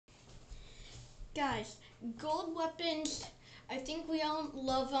Guys, gold weapons, I think we all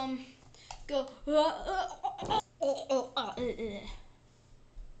love them. Go. Well,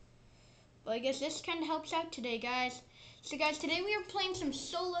 I guess this kind of helps out today, guys. So, guys, today we are playing some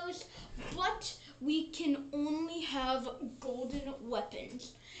solos, but we can only have golden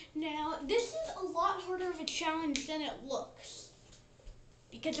weapons. Now, this is a lot harder of a challenge than it looks,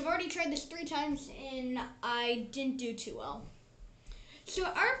 because I've already tried this 3 times and I didn't do too well. So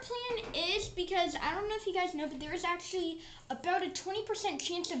our plan is, because I don't know if you guys know, but there is actually about a 20%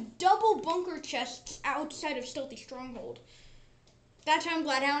 chance of double bunker chests outside of Stealthy Stronghold. That's how I'm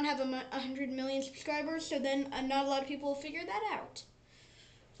glad I don't have 100 million subscribers, so then not a lot of people will figure that out.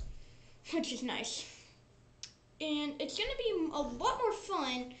 Which is nice. And it's going to be a lot more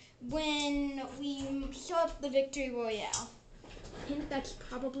fun when we show up the Victory Royale. I think that's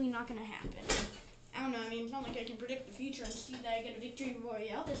probably not going to happen. I don't know, I mean, it's not like I can predict the future and see that I get a Victory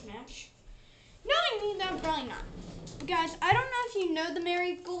Royale this match. Knowing me, that probably not. But guys, I don't know if you know the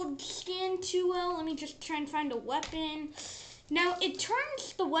Marigold skin too well. Let me just try and find a weapon. Now, it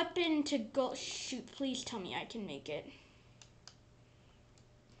turns the weapon to gold. Shoot, please tell me I can make it.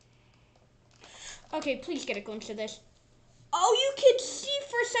 Okay, please get a glimpse of this. Oh, you could see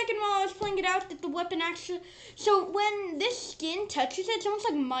for a second while I was playing it out that the weapon actually... So, when this skin touches it, it's almost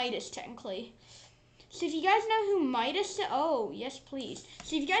like Midas, technically. So if you guys know who Midas is, oh, yes, please.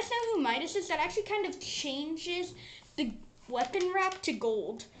 So if you guys know who Midas is, that actually kind of changes the weapon wrap to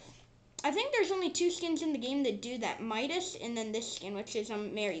gold. I think there's only 2 skins in the game that do that, Midas and then this skin, which is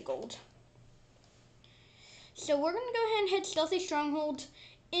Marigold. So we're going to go ahead and hit Stealthy Stronghold.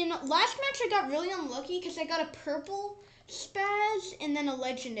 In last match, I got really unlucky because I got a purple spaz and then a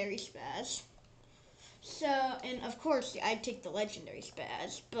legendary spaz. So, and of course, I'd take the legendary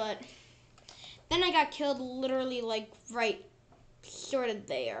spaz, but... Then I got killed literally like right sort of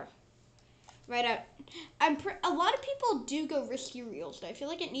there. Right out. A lot of people do go risky reels, though. I feel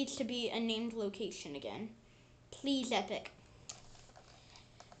like it needs to be a named location again. Please, Epic.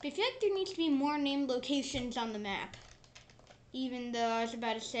 But I feel like there needs to be more named locations on the map. Even though I was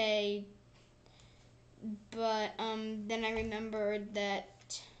about to say, but then I remembered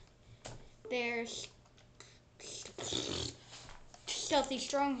that there's Stealthy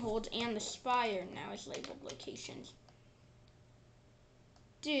Stronghold and the Spire now is labeled locations.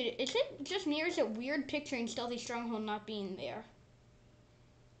 Dude, is it just me or is it weird picturing Stealthy Stronghold not being there?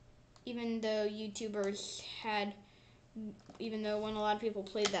 Even though YouTubers had, even though when a lot of people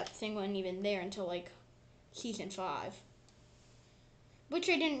played that thing wasn't even there until like season 5. Which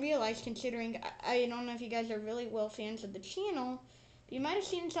I didn't realize considering, I don't know if you guys are really well fans of the channel, but you might have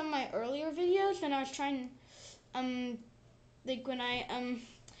seen some of my earlier videos when I was trying, like when I,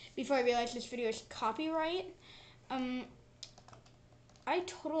 before I realized this video is copyright, I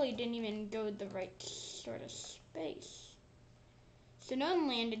totally didn't even go the right sort of space. So no one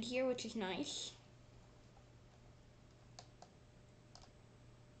landed here, which is nice.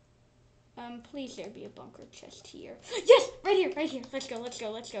 Please there be a bunker chest here. Yes! Right here, right here. Let's go, let's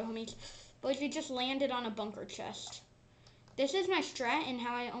go, let's go, homies. Boys, we just landed on a bunker chest. This is my strat and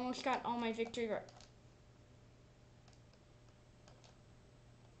how I almost got all my victory.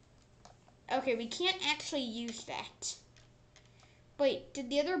 Okay, we can't actually use that. Wait, did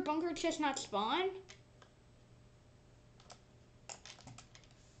the other bunker chest not spawn?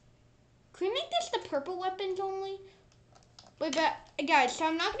 Can we make this the purple weapons only? Wait, but guys, so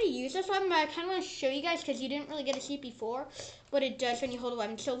I'm not going to use this weapon, but I kind of want to show you guys because you didn't really get to see it before what it does when you hold a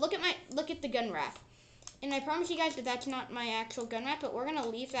weapon. So look at the gun wrap. And I promise you guys that that's not my actual gun wrap, but we're going to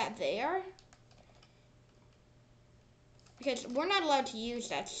leave that there. Because we're not allowed to use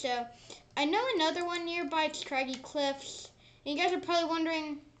that. So I know another one nearby, it's Craggy Cliffs. And you guys are probably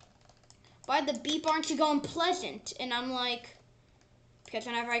wondering, why the beep aren't you going Pleasant? And I'm like, because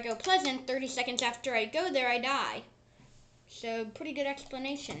whenever I go Pleasant, 30 seconds after I go there, I die. So, pretty good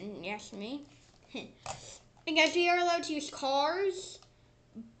explanation, you ask me. And guys, we are allowed to use cars,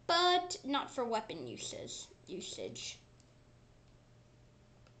 but not for weapon usage.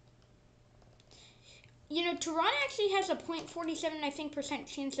 You know, Tehran actually has a 0.47, I think, %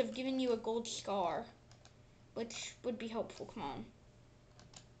 chance of giving you a gold scar, which would be helpful. Come on.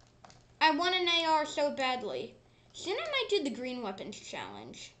 I want an AR so badly. Soon I might do the green weapons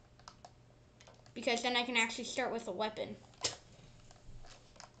challenge, because then I can actually start with a weapon.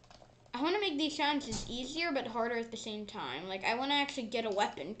 I want to make these challenges easier but harder at the same time. Like, I want to actually get a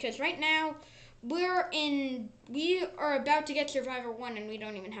weapon, because right now we are about to get Survivor 1 and we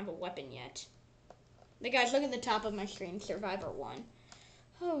don't even have a weapon yet. Like, guys, look at the top of my screen, Survivor 1.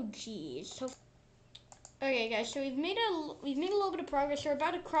 Oh, jeez. So Okay, guys, so we've made a little bit of progress. We're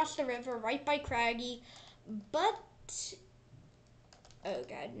about to cross the river right by Craggy, but oh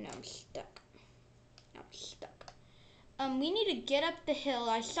god, no, I'm stuck. I'm stuck. We need to get up the hill.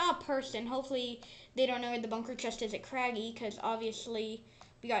 I saw a person. Hopefully they don't know where the bunker chest is at Craggy, because obviously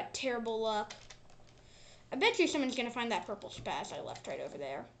we got terrible luck. I bet you someone's gonna find that purple spaz I left right over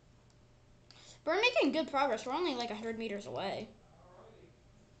there. But we're making good progress. We're only like 100 meters away,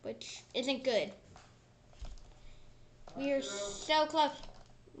 which isn't good. We are so close.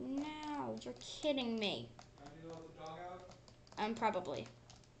 No, you're kidding me. Probably.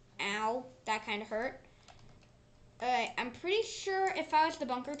 Ow, that kind of hurt. Alright, I'm pretty sure if I was the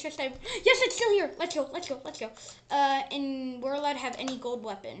bunker chest, yes, it's still here. Let's go, let's go, let's go. And we're allowed to have any gold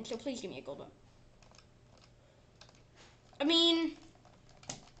weapon, so please give me a gold weapon. I mean,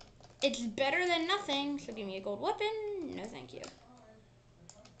 it's better than nothing, so give me a gold weapon. No, thank you.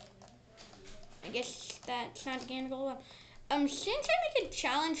 I guess that's not getting a gold weapon. Since I make a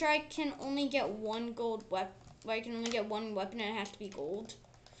challenge where I can only get one gold weapon, where I can only get one weapon and it has to be gold.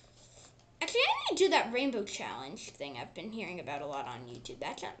 Actually, I need to do that rainbow challenge thing I've been hearing about a lot on YouTube.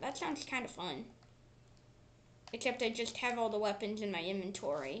 That sounds kind of fun. Except I just have all the weapons in my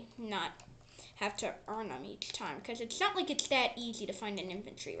inventory, not have to earn them each time. Because it's not like it's that easy to find an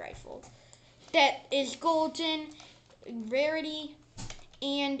infantry rifle that is golden, rarity,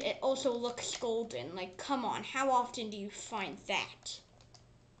 and it also looks golden. Like, come on, how often do you find that?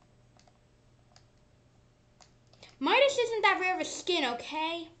 Midas isn't that rare of a skin,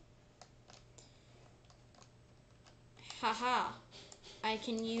 okay? Haha, I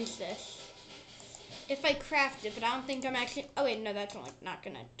can use this. If I craft it, but I don't think I'm actually... Oh wait, no, that's only not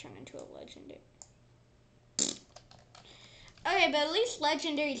gonna turn into a legendary. Okay, but at least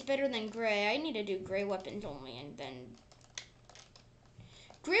legendary is better than gray. I need to do gray weapons only, and then...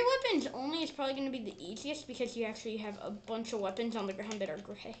 Gray weapons only is probably gonna be the easiest because you actually have a bunch of weapons on the ground that are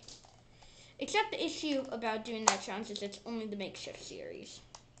gray. Except the issue about doing that challenge is it's only the makeshift series,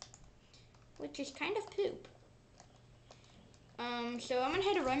 which is kind of poop. So I'm gonna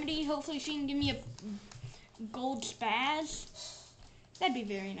head to Remedy. Hopefully she can give me a gold spaz. That'd be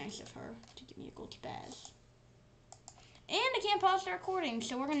very nice of her to give me a gold spaz. And I can't pause the recording,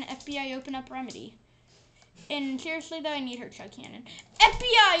 so we're gonna FBI open up Remedy. And seriously though, I need her chug cannon.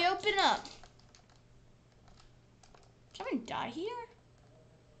 FBI open up! Someone die here?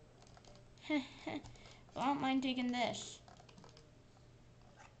 Well, I don't mind taking this.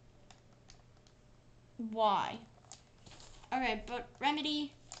 Why? Alright, but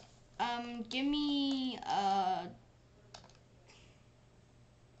Remedy, give me, that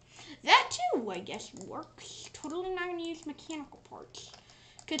too, I guess, works. Totally not gonna use mechanical parts.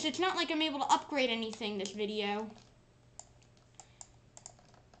 Because it's not like I'm able to upgrade anything this video.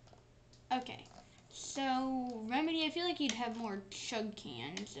 Okay, so, Remedy, I feel like you'd have more chug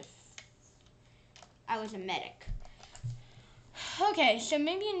cans if I was a medic. Okay, so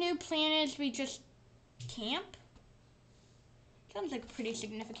maybe a new plan is we just camp? Sounds like a pretty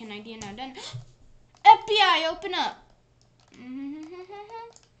significant idea now, doesn't it? FBI, open up!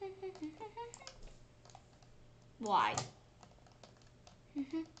 Why?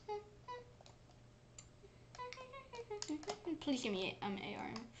 Please give me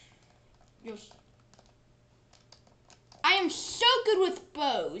AR. Yes. I am so good with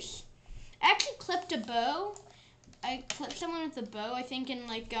bows. I actually clipped a bow. I clipped someone with a bow, I think in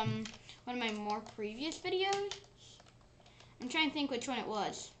like one of my more previous videos. I'm trying to think which one it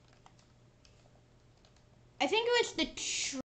was. I think it was the